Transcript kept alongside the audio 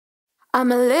I'm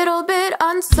a little bit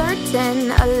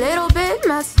uncertain, a little bit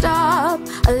messed up,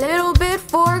 a little bit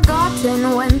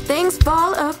forgotten when things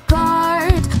fall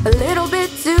apart. A little bit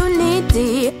too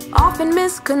needy, often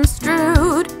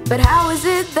misconstrued. But how is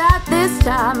it that this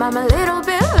time I'm a little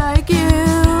bit like you?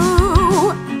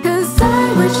 'Cause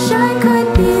I wish I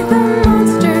could be the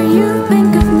monster you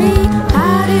think of me,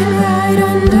 hiding right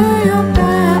under your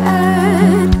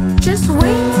bed, just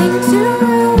waiting to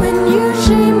ruin you,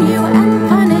 shame you and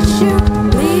punish you,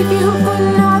 leave you for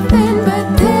nothing but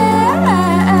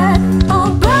dead.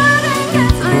 All burden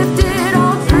gets lifted,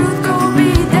 all truth go be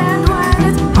damned when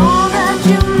it's all that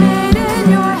you made in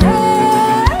your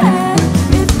head.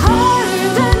 It's harder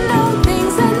to know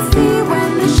things and see when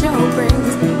the show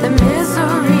brings the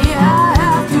misery. I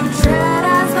have to tread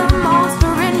as the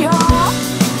monster in your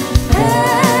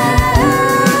head.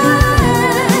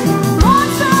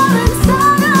 Monster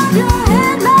inside of your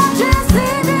head might just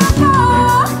leave you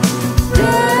for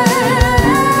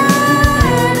dead.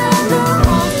 I'm the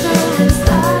monster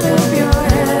inside of your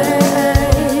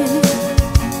head.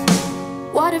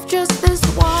 What if just this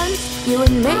once you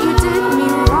admit you did me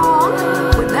wrong?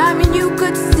 Would that mean you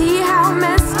could see how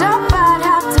messed up I'd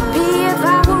have to be if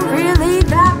I were really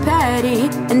that petty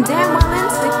and damn well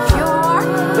insecure?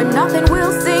 But nothing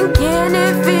will sink in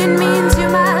if it means you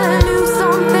might lose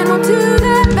something or too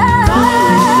damn bad. I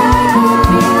wish I could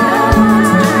be the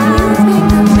monster you think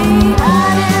of me,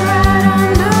 hiding right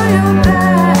under your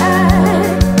bed,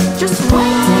 just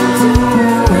waiting to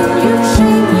ruin you,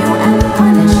 shame you and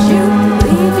punish you,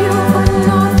 leave you for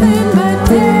nothing but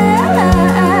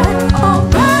dead. All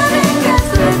burden gets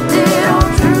lifted, all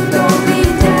truth go be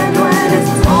damned when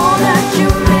it's all that you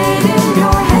made in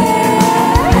your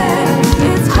head.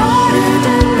 It's harder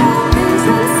to know things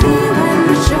and see when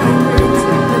the show brings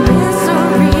the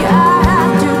misery. I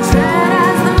have to tread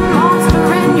as the monster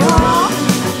in your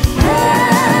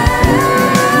head.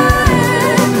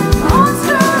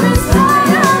 Monster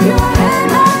inside of your head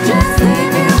might just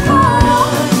leave you for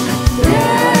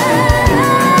dead.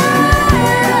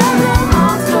 I'm the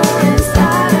monster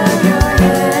inside of your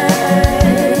head.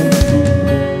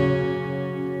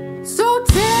 So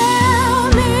tell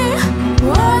me,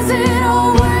 was it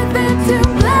all worth it to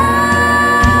blame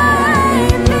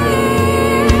me?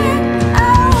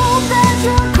 I hope that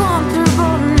you're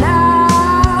comfortable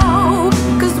now.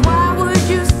 'Cause why would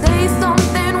you say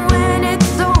something when it's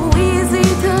so easy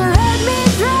to let me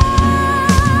drown?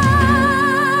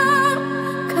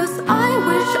 'Cause I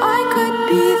wish I could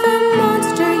be the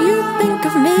monster you think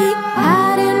of me,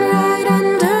 hiding right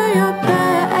under your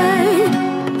bed,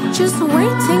 just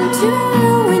waiting to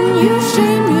ruin you,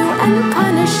 shame you and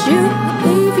punish you,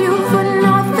 leave you for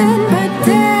nothing but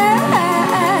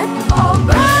dead. All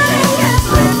burden gets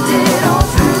lifted, all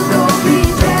truth go be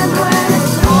damned when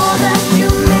it's all that you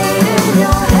made in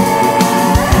your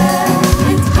head.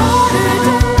 It's harder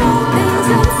to know things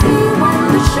and see when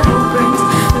the show brings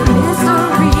the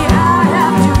misery. I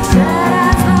have to tread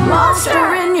as the monster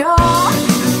in your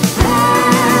head.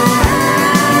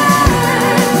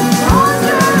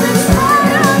 Monster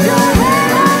inside of your head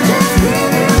might just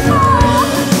leave you for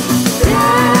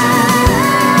dead.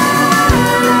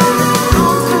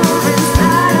 Monster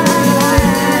inside of your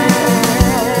head.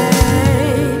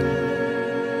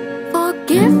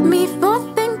 Forgive me for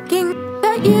thinking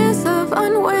that years of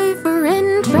unwavering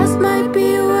trust might be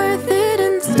worth it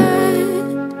instead.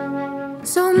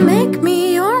 So make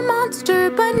me your monster,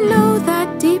 but know that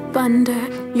deep under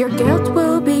your guilt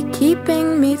will be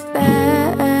keeping me fed.